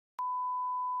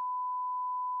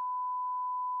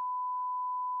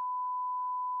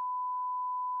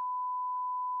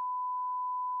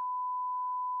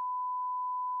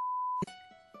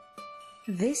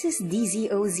This is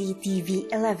DZOZ TV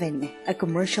 11, a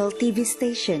commercial TV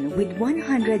station with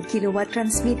 100 kilowatt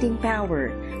transmitting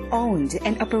power, owned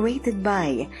and operated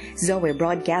by Zoe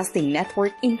Broadcasting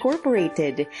Network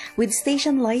Incorporated, with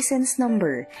station license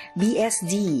number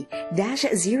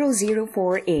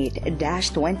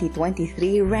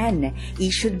BSD-0048-2023 REN,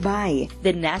 issued by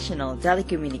the National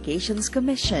Telecommunications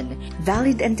Commission,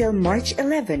 valid until March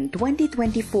 11,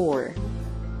 2024.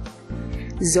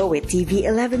 Zoe TV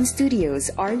 11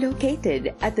 studios are located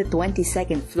at the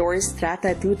 22nd floor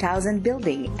Strata 2000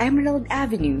 building, Emerald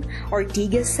Avenue,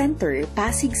 Ortigas Center,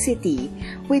 Pasig City,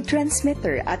 with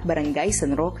transmitter at Barangay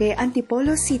San Roque,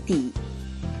 Antipolo City.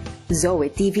 Zoe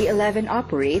TV 11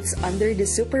 operates under the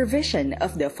supervision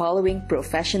of the following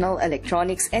professional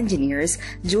electronics engineers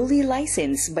duly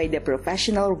licensed by the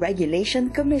Professional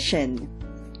Regulation Commission.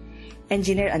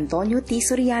 Engineer Antonio T.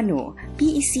 Soriano,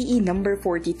 PECE number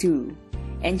 42.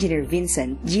 Engineer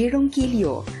Vincent G.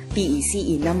 Ronquillo,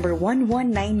 PECE number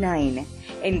 1199,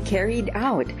 and carried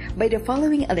out by the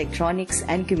following electronics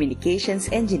and communications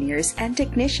engineers and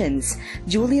technicians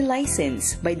duly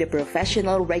licensed by the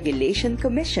Professional Regulation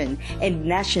Commission and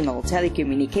National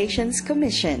Telecommunications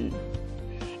Commission.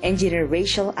 Engineer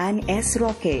Rachel Ann S.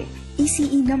 Roque,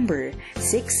 ECE number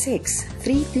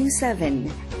 66327.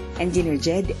 Engineer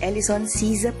Jed Ellison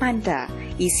C. Zapanta,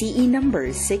 ECE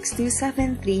number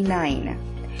 62739.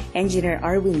 Engineer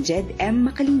Arwin Jed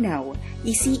M. Macalinaw,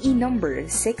 ECE number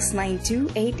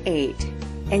 69288.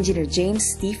 Engineer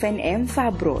James Stephen M.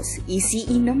 Fabros,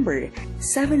 ECE number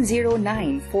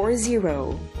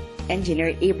 70940.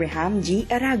 Engineer Abraham G.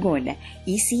 Aragon,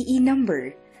 ECE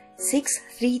number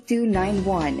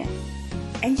 63291.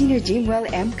 Engineer Jimwell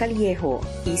M. Callejo,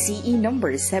 ECE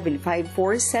number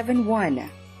 75471.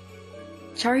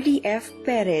 Charlie F.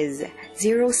 Perez,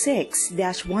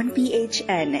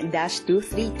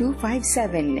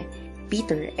 06-1PHN-23257.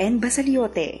 Peter N.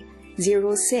 Basaliote,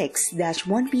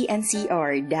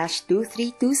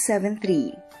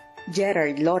 06-1PNCR-23273.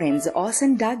 Gerard Lawrence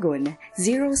Osandagon,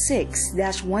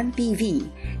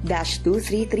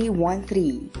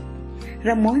 06-1PV-23313.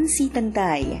 Ramon C.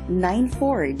 Tantay,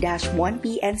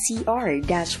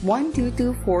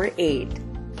 94-1PNCR-12248.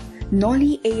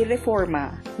 Noli A.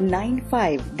 Reforma,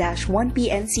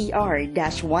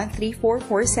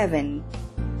 95-1PNCR-13447.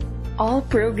 All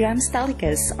programs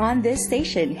telecast on this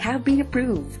station have been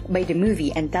approved by the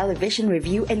Movie and Television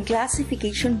Review and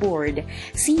Classification Board,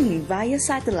 seen via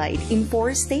satellite in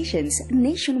 4 stations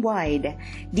nationwide: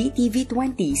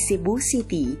 DTV20 Cebu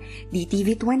City,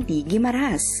 DTV20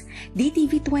 Guimaras,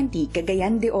 DTV20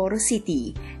 Cagayan de Oro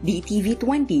City,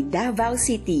 DTV20 Davao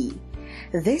City.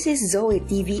 This is Zoe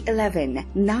TV 11,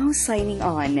 now signing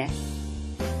on.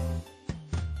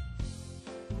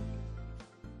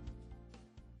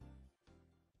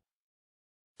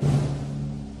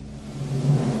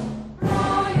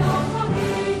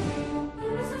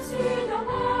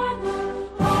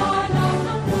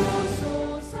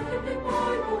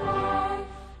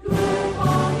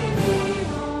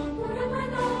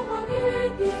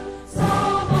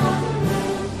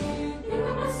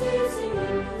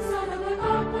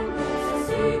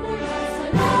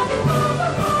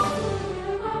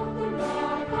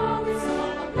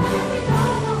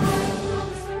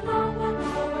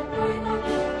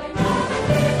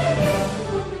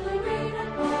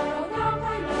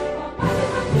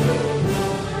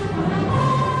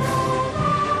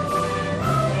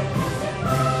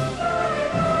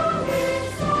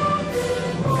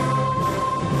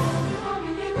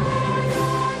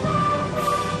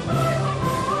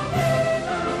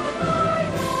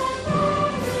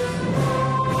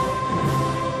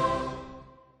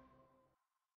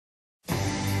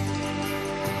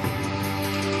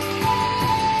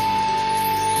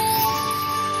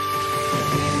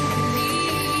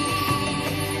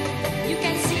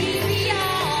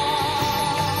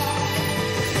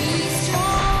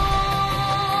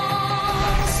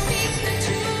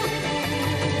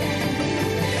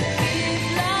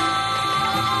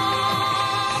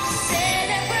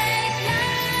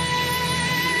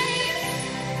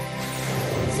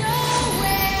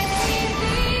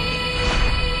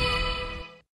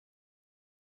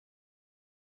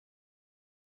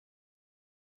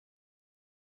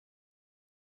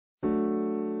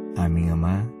 Aming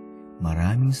Ama,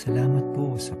 maraming salamat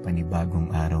po sa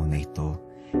panibagong araw na ito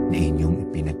na inyong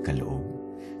ipinagkaloob.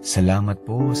 Salamat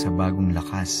po sa bagong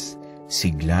lakas,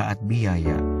 sigla at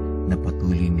biyaya na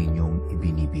patuloy ninyong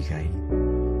ibinibigay.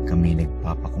 Kami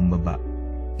nagpapakumbaba,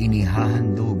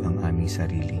 inihahandog ang aming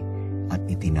sarili at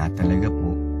itinatalaga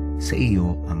po sa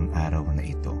iyo ang araw na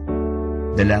ito.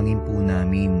 Dalangin po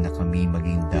namin na kami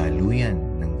maging daluyan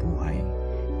ng buhay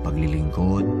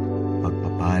paglilingkod,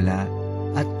 pagpapala,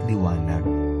 at liwanag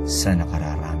sa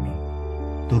nakararami.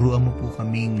 Turuan mo po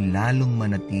kaming lalong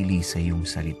manatili sa iyong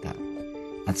salita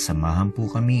at samahan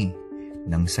po kami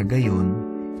nang sa gayon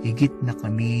higit na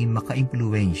kami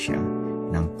makaimpluwensya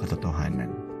ng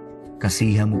katotohanan.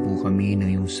 Kasihan mo po kami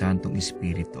ng iyong Santong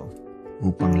Espiritu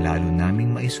upang lalo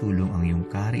naming maisulong ang iyong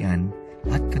kaharian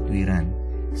at katwiran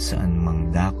saan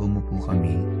mang dako mo po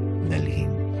kami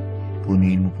dalhin.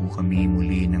 Punuin mo po kami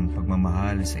muli ng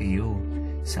pagmamahal sa iyo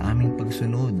sa aming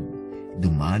pagsunod.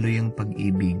 Dumaloy ang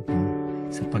pag-ibig mo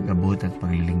sa pag-abot at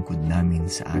paglilingkod namin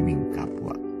sa aming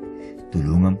kapwa.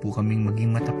 Tulungan po kaming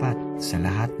maging matapat sa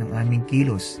lahat ng aming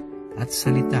kilos at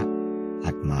salita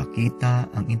at makita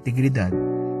ang integridad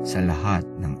sa lahat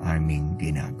ng aming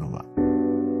ginagawa.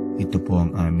 Ito po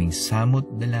ang aming samot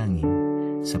dalangin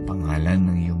sa pangalan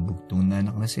ng iyong bugtong na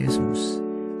anak na si Jesus,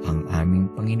 ang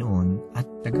aming Panginoon at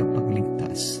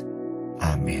tagapagligtas.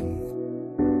 Amen.